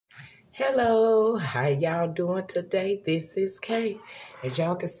Hello, how y'all doing today? This is Kay. As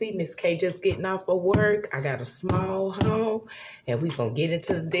y'all can see, Miss K just getting off of work. I got a small home, and we gonna get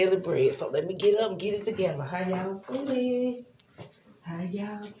into the daily bread. So let me get up and get it together. How y'all doing? How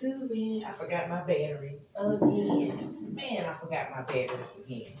y'all doing? I forgot my batteries again. Man, I forgot my batteries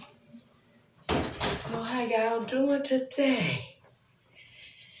again. So how y'all doing today?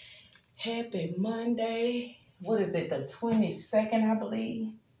 Happy Monday. What is it, the 22nd, I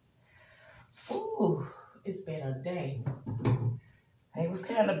believe? Ooh, it's been a day. I was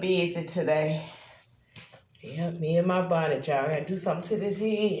kind of busy today. Yeah, me and my bonnet, y'all. I gotta do something to this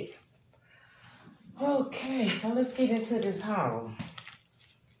head. Okay, so let's get into this haul.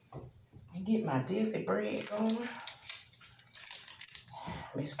 And get my daily bread going.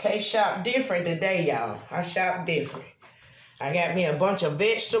 Miss K shop different today, y'all. I shop different. I got me a bunch of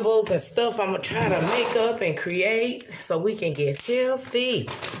vegetables and stuff I'm gonna try to make up and create so we can get healthy.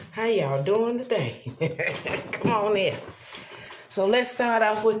 How y'all doing today? Come on in. So let's start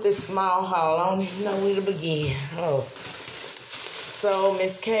off with this small haul. I don't even know where to begin. Oh. So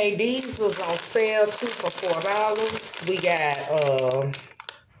Miss K, these was on sale 2 for $4. We got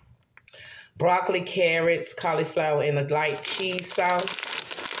broccoli, carrots, cauliflower, and a light cheese sauce.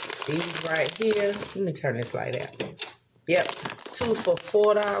 These right here. Let me turn this light out. Yep, 2 for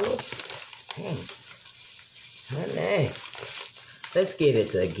 $4. Honey, let's get it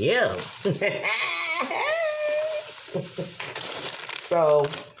together. So,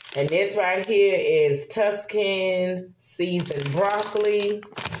 and this right here is Tuscan seasoned broccoli.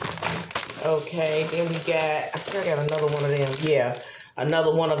 Okay, then we got, I think I got another one of them. Yeah,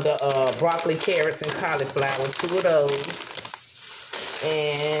 another one of the broccoli, carrots, and cauliflower. 2 of those.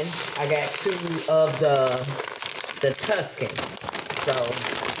 And I got 2 of the Tuscan. So,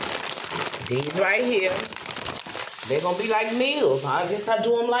 these right here, they're going to be like meals. I guess I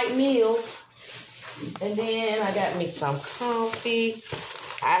do them like meals. And then I got me some coffee.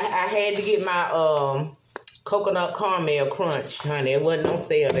 I had to get my coconut caramel crunch, honey. It wasn't on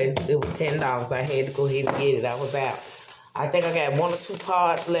sale. It was $10. I had to go ahead and get it. I was out. I think I got 1 or 2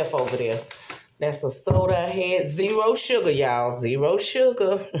 pods left over there. That's a soda I had. 0 sugar, y'all. 0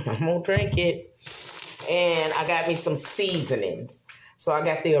 sugar. I'm going to drink it. And I got me some seasonings. So I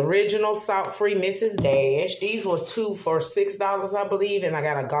got the original salt-free Mrs. Dash. These was 2 for $6, I believe. And I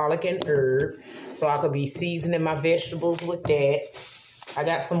got a garlic and herb. So I could be seasoning my vegetables with that. I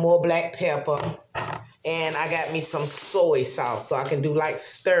got some more black pepper. And I got me some soy sauce. So I can do like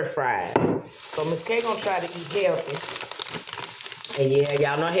stir fries. So Miss K gonna try to eat healthy. And yeah,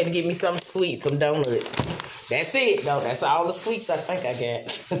 y'all know I had to get me something sweet, some donuts. That's it, though. That's all the sweets I think I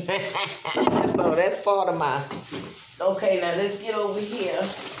got. So that's part of my... Okay, now let's get over here.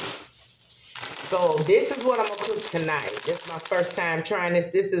 So this is what I'm going to cook tonight. This is my first time trying this.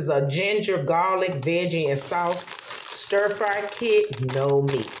 This is a ginger, garlic, veggie, and sauce stir-fry kit. No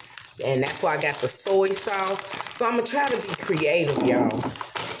meat. And that's why I got the soy sauce. So I'm going to try to be creative, y'all.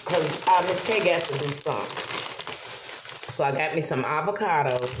 Because Miss K got to do something. So I got me some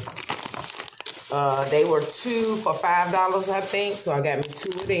avocados. They were 2 for $5, I think. So I got me 2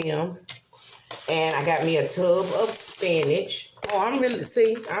 of them. And I got me a tub of spinach. Oh, I'm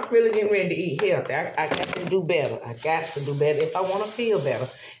really getting ready to eat healthy. I got to do better. I got to do better if I want to feel better.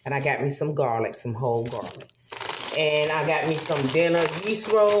 And I got me some garlic, some whole garlic. And I got me some dinner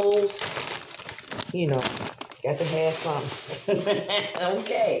yeast rolls. You know, got to have something.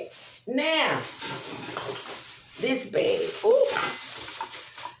 Okay. Now, this bag. Ooh.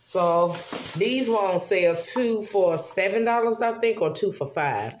 So these were on sale 2 for $7, I think, or 2 for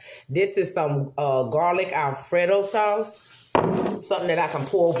 $5. This is some garlic Alfredo sauce, something that I can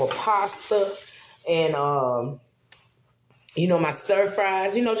pour over pasta, and you know, my stir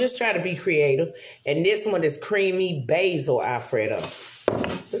fries. You know, just try to be creative. And this one is creamy basil Alfredo.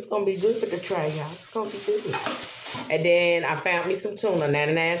 It's gonna be good to try, y'all. It's gonna be good. And then I found me some tuna,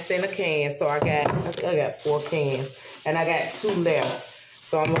 99 cents a can. So I got 4 cans, and I got 2 left.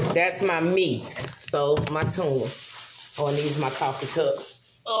 So that's my meat. So my tuna. Oh, and these are my coffee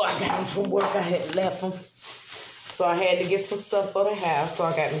cups. Oh, I got them from work. I had left them. So I had to get some stuff for the house. So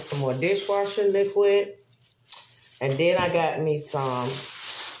I got me some more dishwasher liquid. And then I got me some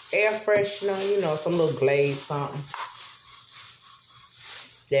air freshener. You know, some little glaze something.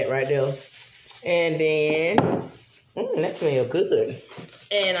 That right there. And then, that smells good.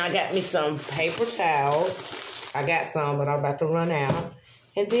 And I got me some paper towels. I got some, but I'm about to run out.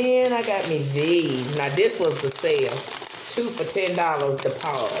 And then I got me these. Now, this was the sale. 2 for $10, the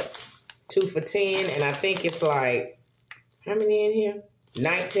pods. 2 for $10, and I think it's like, how many in here?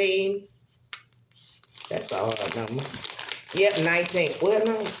 19. That's a hard number. Yep, 19. Well,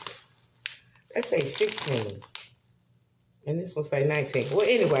 no. Let's say 16. And this one say 19. Well,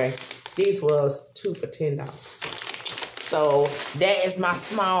 anyway, these was 2 for $10. So that is my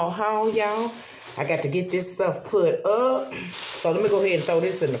small haul, y'all. I got to get this stuff put up. So let me go ahead and throw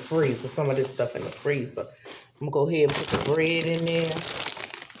this in the freezer. Some of this stuff in the freezer. I'm going to go ahead and put the bread in there.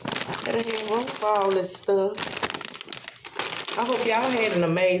 I gotta have room for all this stuff. I hope y'all had an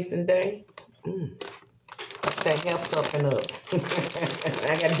amazing day. Stay health up and up.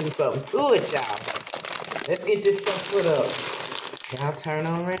 I gotta do something to it, y'all. Let's get this stuff put up. Y'all turn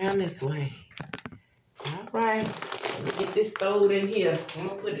on around this way. All right. Let me get this stowed in here. I'm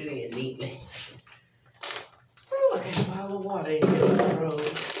gonna put it in neatly. Ooh, I got a bottle of water in here on the road.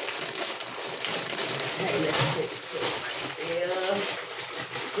 Okay, let's put it right there.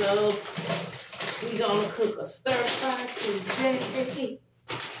 So, we're gonna cook a stir fry today.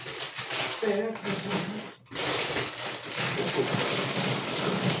 Stir fry.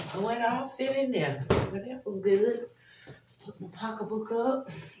 Oh, it all fit in there. But that was good. Put my pocketbook up.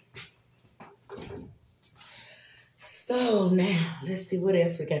 So now, let's see what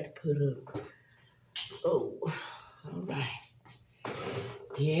else we got to put up. Oh, all right.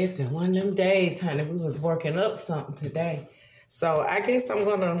 Yeah, it's been one of them days, honey. We was working up something today. So I guess I'm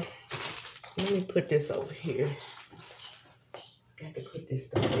gonna, let me put this over here. Got to put this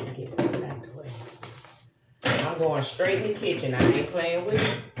stuff in and get it out the way. I'm going straight in the kitchen. I ain't playing with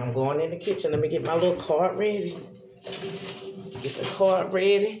it. I'm going in the kitchen. Let me get my little cart ready. Get the cart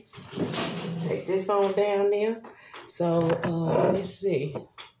ready. Take this on down there. So, let's see.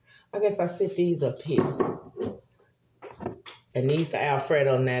 I guess I set these up here. And these the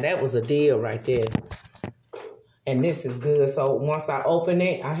Alfredo now. That was a deal right there. And this is good. So once I open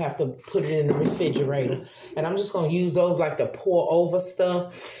it, I have to put it in the refrigerator. And I'm just going to use those like to pour over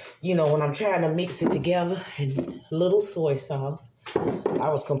stuff. You know, when I'm trying to mix it together. And a little soy sauce. I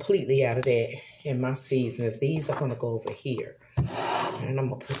was completely out of that in my seasonings. These are going to go over here. And I'm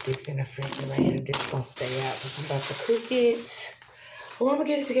going to put this in the refrigerator. This is going to stay out because I'm about to cook it. Oh, I'm going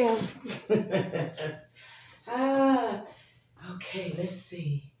to get it together. Okay, let's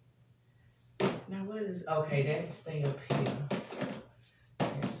see. Now, what is... Okay, that stay up here.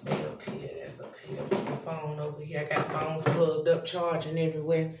 That stay up here. That's up here. Put the phone over here. I got phones plugged up, charging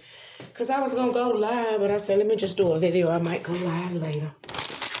everywhere. Because I was going to go live, but I said, let me just do a video. I might go live later.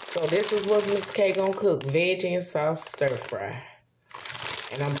 So, this is what Miss K going to cook. Veggie and sauce stir fry.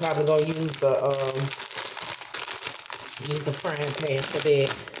 And I'm probably going to use the frying pan for that.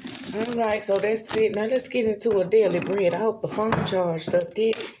 All right, so that's it. Now, let's get into a daily bread. I hope the phone charged up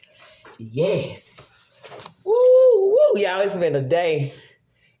there. Yes. Woo, woo. Y'all, it's been a day.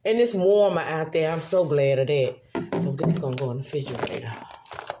 And it's warmer out there. I'm so glad of that. So this is going to go in the refrigerator.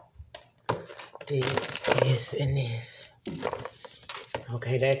 This, and this.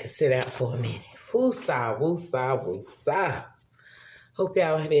 Okay, that can sit out for a minute. Woosah, woosah, woosah. Hope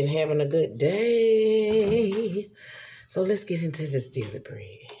y'all have been having a good day. So let's get into this daily bread.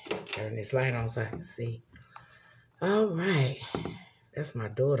 Turn this light on so I can see. All right. That's my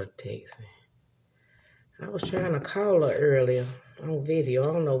daughter texting. I was trying to call her earlier on video.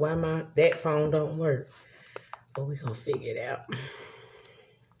 I don't know why that phone don't work. But we're going to figure it out.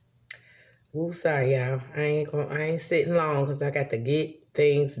 Woosah, y'all. I ain't sitting long because I got to get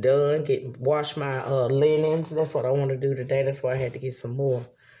things done. Wash my linens. That's what I want to do today. That's why I had to get some more.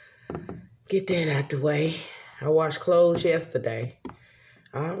 Get that out the way. I washed clothes yesterday.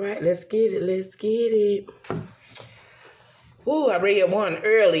 All right, let's get it. Let's get it. Ooh, I read one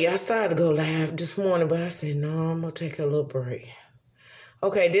early. I started to go live this morning, but I said, no, I'm going to take a little break.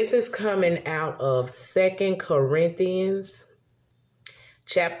 Okay, this is coming out of 2 Corinthians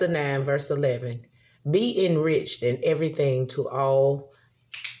chapter 9, verse 11. Be enriched in everything to all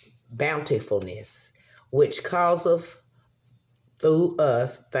bountifulness, which causeth through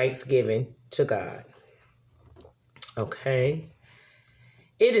us thanksgiving to God. Okay.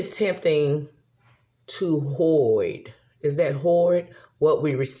 It is tempting to hoard. Is that hoard? What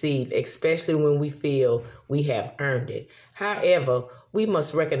we receive, especially when we feel we have earned it. However, we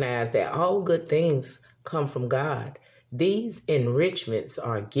must recognize that all good things come from God. These enrichments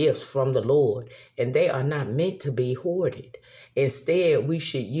are gifts from the Lord, and they are not meant to be hoarded. Instead, we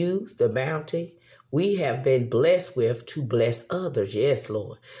should use the bounty we have been blessed with to bless others. Yes,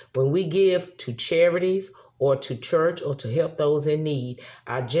 Lord. When we give to charities or to church or to help those in need,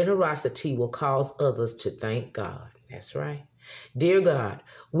 our generosity will cause others to thank God. That's right. Dear God,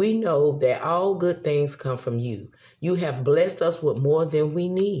 we know that all good things come from you. You have blessed us with more than we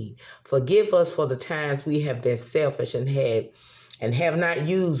need. Forgive us for the times we have been selfish and had and have not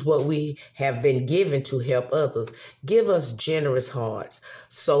used what we have been given to help others. Give us generous hearts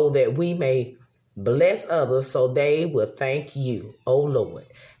so that we may bless others so they will thank you, O Lord.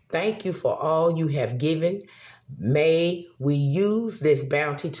 Thank you for all you have given. May we use this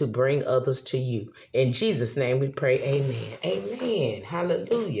bounty to bring others to you. In Jesus' name we pray, amen. Amen.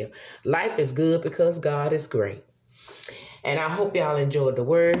 Hallelujah. Life is good because God is great. And I hope y'all enjoyed the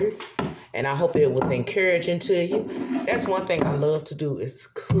word. And I hope it was encouraging to you. That's one thing I love to do is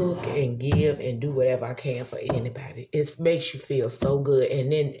cook and give and do whatever I can for anybody. It makes you feel so good.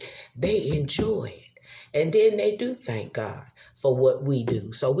 And then they enjoy it. And then they do thank God for what we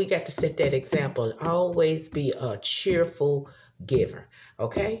do. So we got to set that example and always be a cheerful giver.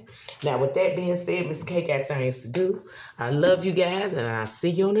 Okay? Now, with that being said, Miss K got things to do. I love you guys, and I'll see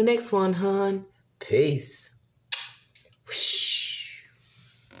you on the next one, hon. Peace. Whoosh.